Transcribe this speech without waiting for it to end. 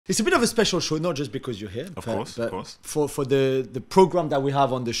It's a bit of a special show, not just because you're here, Of but course. for the program that we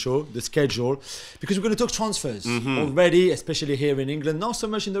have on the show, the schedule, because we're going to talk transfers already, especially here in England. Not so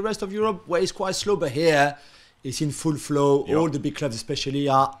much in the rest of Europe, where it's quite slow, but here it's in full flow. Yep. All the big clubs especially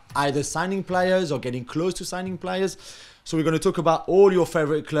are either signing players or getting close to signing players. So we're going to talk about all your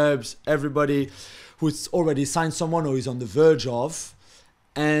favorite clubs, everybody who's already signed someone or is on the verge of.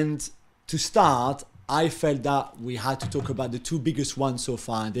 And to start, I felt that we had to talk about the two biggest ones so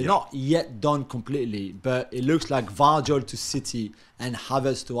far. They're not yet done completely, but it looks like Gvardiol to City and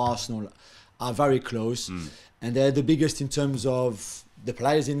Havertz to Arsenal are very close. And they're the biggest in terms of the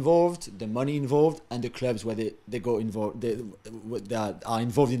players involved, the money involved, and the clubs where they go involved, they are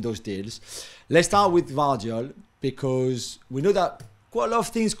involved in those deals. Let's start with Gvardiol, because we know that quite a lot of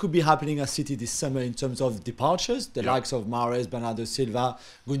things could be happening at City this summer in terms of departures. The likes of Mahrez, Bernardo Silva,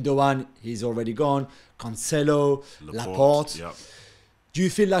 Gundogan, he's already gone, Cancelo, Laporte. Yep. Do you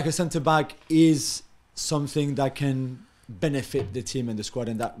feel like a centre-back is something that can benefit the team and the squad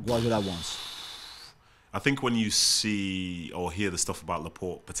and that Guardiola wants? I think when you see or hear the stuff about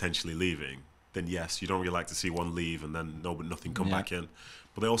Laporte potentially leaving, then yes, you don't really like to see one leave and then nothing come back in.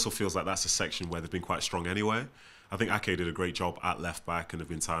 But it also feels like that's a section where they've been quite strong anyway. I think Ake did a great job at left back, and there have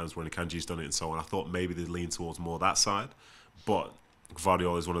been times when Akanji's done it and so on. I thought maybe they'd lean towards more that side, but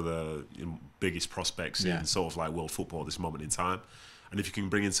Gvardiol is one of the biggest prospects in sort of like world football at this moment in time. And if you can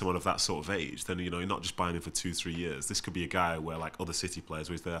bring in someone of that sort of age, then you're not just buying him for 2-3 years. This could be a guy where, like other City players,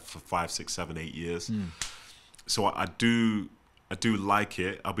 where he's there for 5, 6, 7, 8 years. So I do like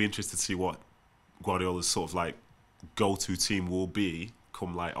it. I'll be interested to see what Guardiola's sort of like go-to team will be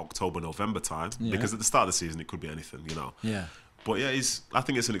come like October, November time, because at the start of the season it could be anything, But I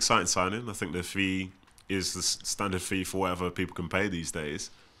think it's an exciting signing. I think the fee is the standard fee for whatever people can pay these days.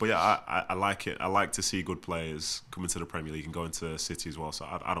 But I like it. I like to see good players come into the Premier League and go into City as well. So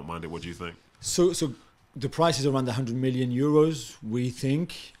I don't mind it. What do you think? So the price is around 100 million euros, we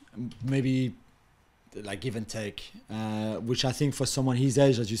think, maybe like give and take, which I think for someone his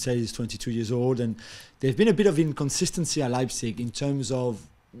age, as you say, is 22 years old, and there's been a bit of inconsistency at Leipzig in terms of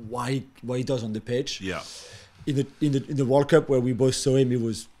what he does on the pitch. Yeah. In the World Cup where we both saw him, he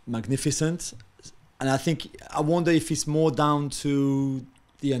was magnificent, and I wonder if it's more down to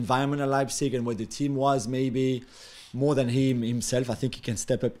the environment at Leipzig and where the team was, maybe more than him himself. I think he can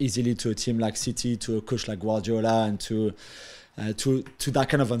step up easily to a team like City, to a coach like Guardiola, and to that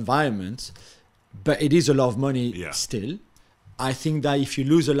kind of environment. But it is a lot of money still. I think that if you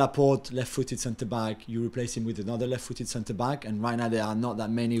lose a Laporte left-footed centre-back, you replace him with another left-footed centre-back, and right now there are not that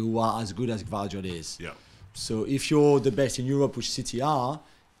many who are as good as Gvardiol is. Yeah. So if you're the best in Europe, which City are,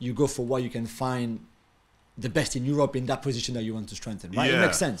 you go for what you can find the best in Europe in that position that you want to strengthen, right? It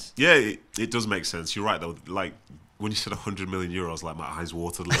makes sense. Yeah, it does make sense. You're right, though. Like, when you said 100 million euros, like, my eyes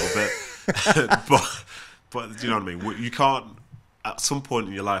watered a little bit. but do you know what I mean? You can't... At some point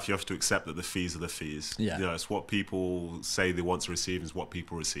in your life, you have to accept that the fees are the fees. Yeah. It's what people say they want to receive is what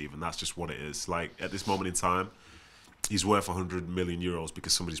people receive, and that's just what it is. Like, at this moment in time, he's worth 100 million euros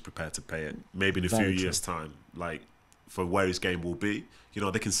because somebody's prepared to pay it. Maybe in a few years' time, like, for where his game will be,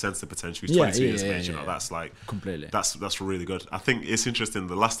 they can sense the potential. He's 22 years of age, that's like... Completely. That's really good. I think it's interesting,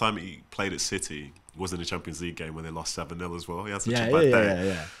 the last time he played at City was in the Champions League game when they lost 7-0 as well. He had such a bad day.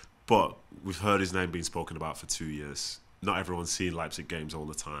 Yeah. But we've heard his name being spoken about for 2 years. Not everyone's seen Leipzig games all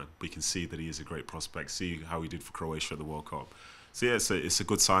the time, but you can see that he is a great prospect. See how he did for Croatia at the World Cup. So yeah, it's a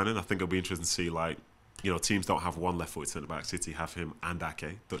good signing. I think it'll be interesting to see, like, teams don't have one left-footed centre-back. City have him and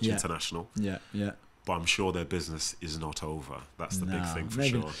Ake, Dutch international. Yeah. But I'm sure their business is not over. That's the big thing for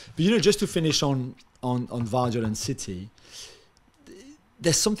sure. But just to finish on Gvardiol and City,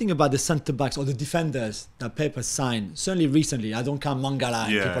 there's something about the centre-backs or the defenders that Pep has signed, certainly recently. I don't count Mangala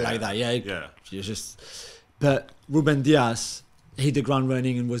and people like that. But Ruben Dias hit the ground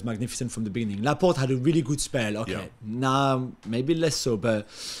running and was magnificent from the beginning. Laporte had a really good spell. Now maybe less so, but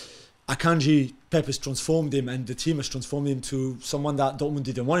Akanji, Pep has transformed him, and the team has transformed him to someone that Dortmund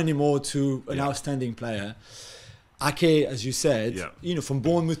didn't want anymore, to an outstanding player. Ake, as you said, from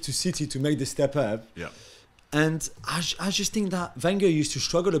Bournemouth to City to make the step up. And I just think that Wenger used to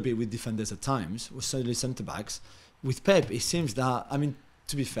struggle a bit with defenders at times, or certainly centre-backs. With Pep, it seems that,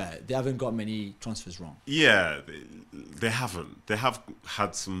 to be fair, they haven't got many transfers wrong. Yeah, they haven't. They have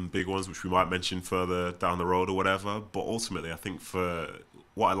had some big ones, which we might mention further down the road or whatever. But ultimately, I think for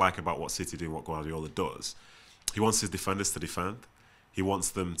what I like about what City do, what Guardiola does, he wants his defenders to defend. He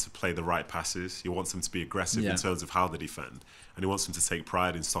wants them to play the right passes. He wants them to be aggressive in terms of how they defend. And he wants them to take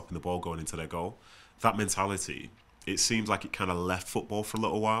pride in stopping the ball going into their goal. That mentality, it seems like it kind of left football for a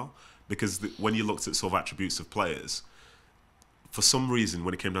little while. Because when you looked at sort of attributes of players, for some reason,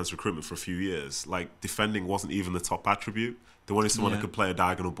 when it came down to recruitment for a few years, like defending wasn't even the top attribute. They wanted someone that could play a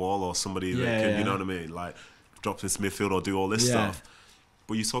diagonal ball, or somebody that could, you know what I mean, like drop into midfield or do all this stuff.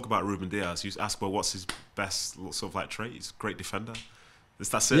 But you talk about Ruben Diaz, you ask, well, what's his best sort of like trait? He's a great defender.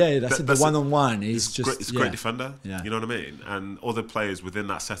 That's it. Yeah, that's it. The one-on-one. He's a great defender. Yeah. You know what I mean? And other players within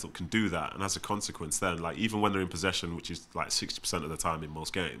that setup can do that. And as a consequence, then, like even when they're in possession, which is like 60% of the time in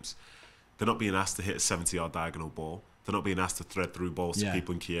most games, they're not being asked to hit a 70-yard diagonal ball. They're not being asked to thread through balls to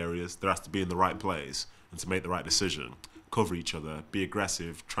people in key areas. They're asked to be in the right place and to make the right decision, cover each other, be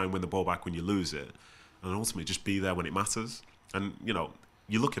aggressive, try and win the ball back when you lose it, and ultimately just be there when it matters. And you know,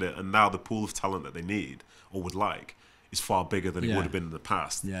 you look at it, and now the pool of talent that they need or would like is far bigger than it would have been in the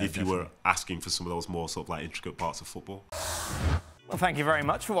past if you were asking for some of those more sort of like intricate parts of football. Well, thank you very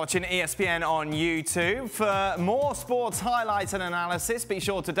much for watching ESPN on YouTube. For more sports highlights and analysis, be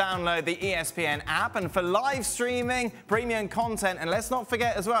sure to download the ESPN app. And for live streaming, premium content, and let's not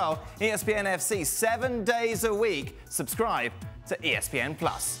forget as well, ESPN FC 7 days a week. Subscribe to ESPN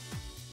Plus.